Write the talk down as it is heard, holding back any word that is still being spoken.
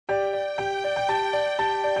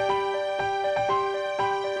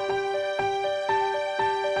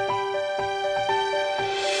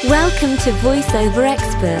Welcome to VoiceOver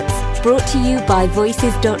Experts, brought to you by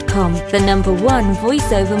Voices.com, the #1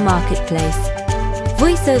 voiceover marketplace.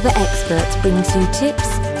 VoiceOver Experts brings you tips,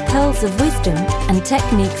 pearls of wisdom, and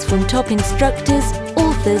techniques from top instructors,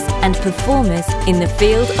 authors, and performers in the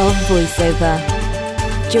field of voiceover.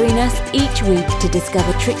 Join us each week to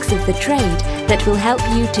discover tricks of the trade that will help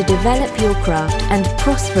you to develop your craft and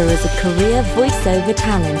prosper as a career voiceover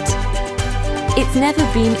talent. It's never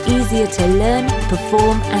been easier to learn,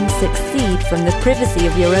 perform, and succeed from the privacy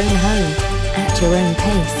of your own home, at your own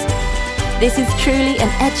pace. This is truly an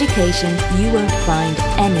education you won't find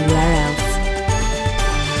anywhere else.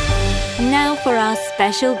 Now for our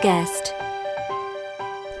special guest.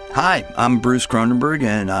 Hi, I'm Bruce Cronenberg,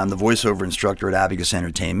 and I'm the voiceover instructor at Abacus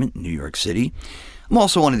Entertainment in New York City. I'm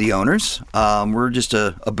also one of the owners. We're just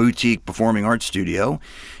a boutique performing arts studio,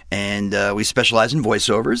 and we specialize in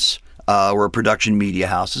voiceovers. We're a production media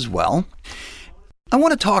house as well. I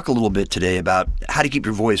want to talk a little bit today about how to keep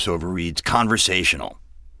your voiceover reads conversational.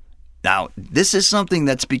 Now, this is something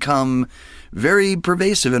that's become very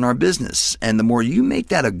pervasive in our business, and the more you make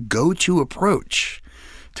that a go-to approach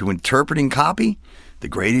to interpreting copy, the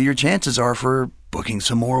greater your chances are for booking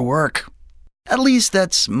some more work. At least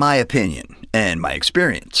that's my opinion and my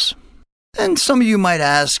experience. And some of you might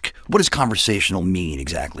ask, what does conversational mean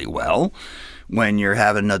exactly? Well, when you're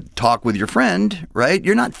having a talk with your friend, right,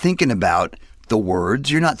 you're not thinking about the words.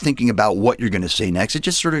 You're not thinking about what you're going to say next. It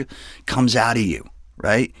just sort of comes out of you,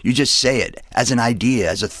 right? You just say it as an idea,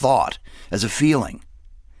 as a thought, as a feeling.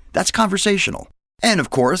 That's conversational. And of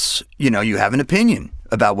course, you have an opinion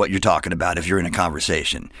about what you're talking about if you're in a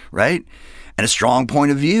conversation, right? And a strong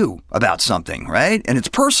point of view about something, right? And it's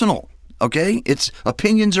personal, okay?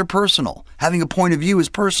 Opinions are personal. Having a point of view is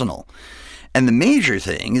personal. And the major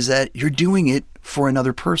thing is that you're doing it for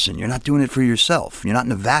another person. You're not doing it for yourself. You're not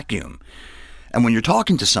in a vacuum. And when you're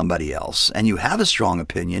talking to somebody else and you have a strong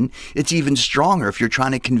opinion, it's even stronger if you're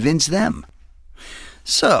trying to convince them.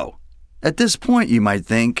 So, at this point, you might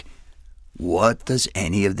think, what does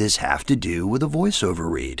any of this have to do with a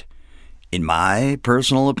voiceover read? In my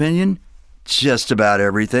personal opinion, just about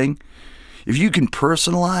everything. If you can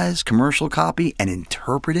personalize commercial copy and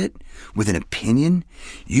interpret it with an opinion,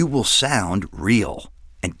 you will sound real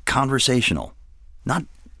and conversational, not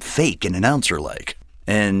fake and announcer-like.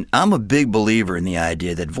 And I'm a big believer in the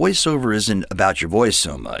idea that voiceover isn't about your voice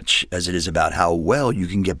so much as it is about how well you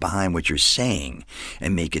can get behind what you're saying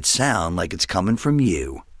and make it sound like it's coming from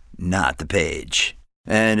you, not the page.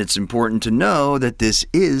 And it's important to know that this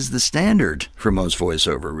is the standard for most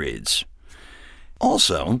voiceover reads.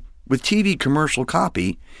 Also, with TV commercial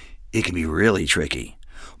copy, it can be really tricky.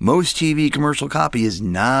 Most TV commercial copy is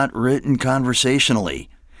not written conversationally.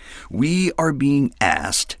 We are being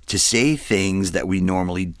asked to say things that we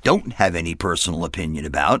normally don't have any personal opinion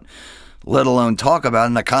about, let alone talk about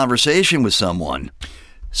in a conversation with someone.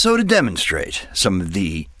 So to demonstrate some of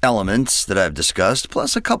the elements that I've discussed,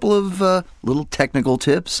 plus a couple of little technical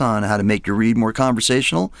tips on how to make your read more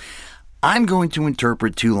conversational, I'm going to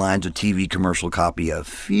interpret 2 lines of TV commercial copy a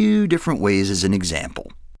few different ways as an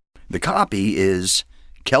example. The copy is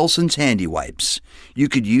Kelson's Handy Wipes. You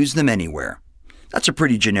could use them anywhere. That's a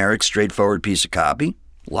pretty generic, straightforward piece of copy.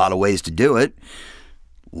 A lot of ways to do it.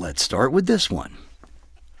 Let's start with this one.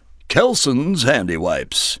 Kelson's Handy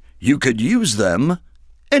Wipes. You could use them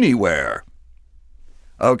anywhere.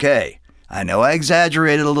 Okay. I know I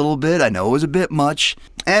exaggerated a little bit. I know it was a bit much.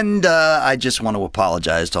 And I just want to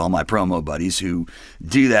apologize to all my promo buddies who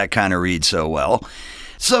do that kind of read so well.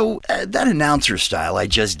 So that announcer style I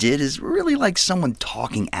just did is really like someone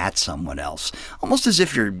talking at someone else. Almost as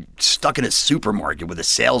if you're stuck in a supermarket with a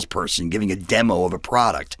salesperson giving a demo of a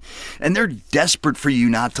product. And they're desperate for you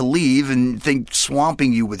not to leave and think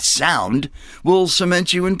swamping you with sound will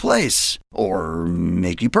cement you in place or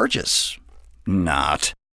make you purchase.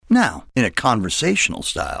 Not. Now, in a conversational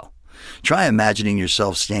style, try imagining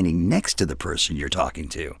yourself standing next to the person you're talking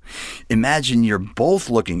to. Imagine you're both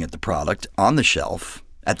looking at the product on the shelf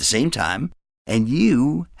at the same time, and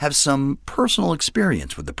you have some personal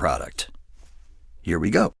experience with the product. Here we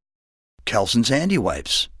go. Kelson's Handy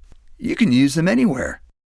Wipes. You can use them anywhere.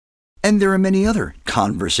 And there are many other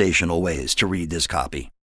conversational ways to read this copy.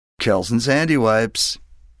 Kelson's Handy Wipes.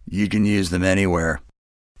 You can use them anywhere.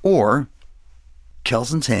 Or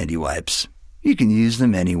Kelson's Handy Wipes. You can use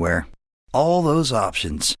them anywhere. All those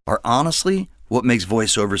options are honestly what makes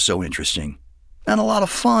voiceover so interesting and a lot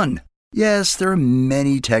of fun. Yes, there are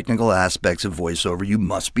many technical aspects of voiceover you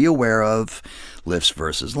must be aware of. Lifts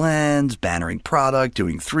versus lands, bannering product,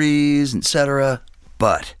 doing threes, etc.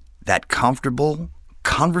 But that comfortable,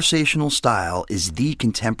 conversational style is the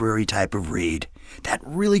contemporary type of read. That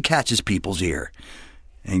really catches people's ear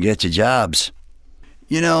and gets you jobs.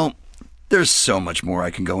 You know, there's so much more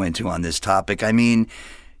I can go into on this topic. I mean,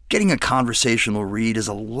 getting a conversational read is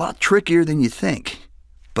a lot trickier than you think.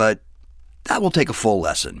 But that will take a full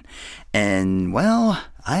lesson. And, well,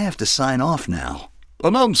 I have to sign off now.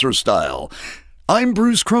 Announcer style. I'm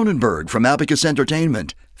Bruce Cronenberg from Abacus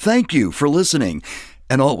Entertainment. Thank you for listening,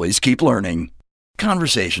 and always keep learning.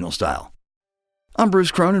 Conversational style. I'm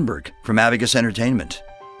Bruce Cronenberg from Abacus Entertainment.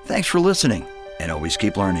 Thanks for listening, and always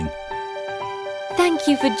keep learning. Thank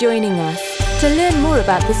you for joining us. To learn more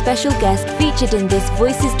about the special guest featured in this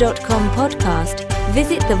Voices.com podcast,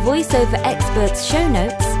 visit the VoiceOver Experts show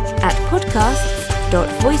notes at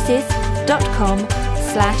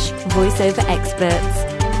podcasts.voices.com/voiceoverexperts.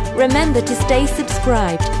 Remember to stay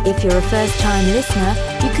subscribed. If you're a first-time listener,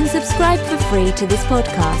 you can subscribe for free to this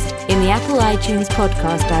podcast in the Apple iTunes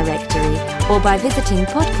podcast directory or by visiting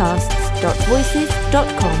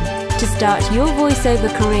podcasts.voices.com. To start your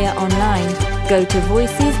voiceover career online, go to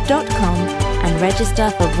voices.com and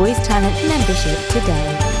register for Voice Talent membership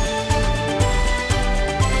today.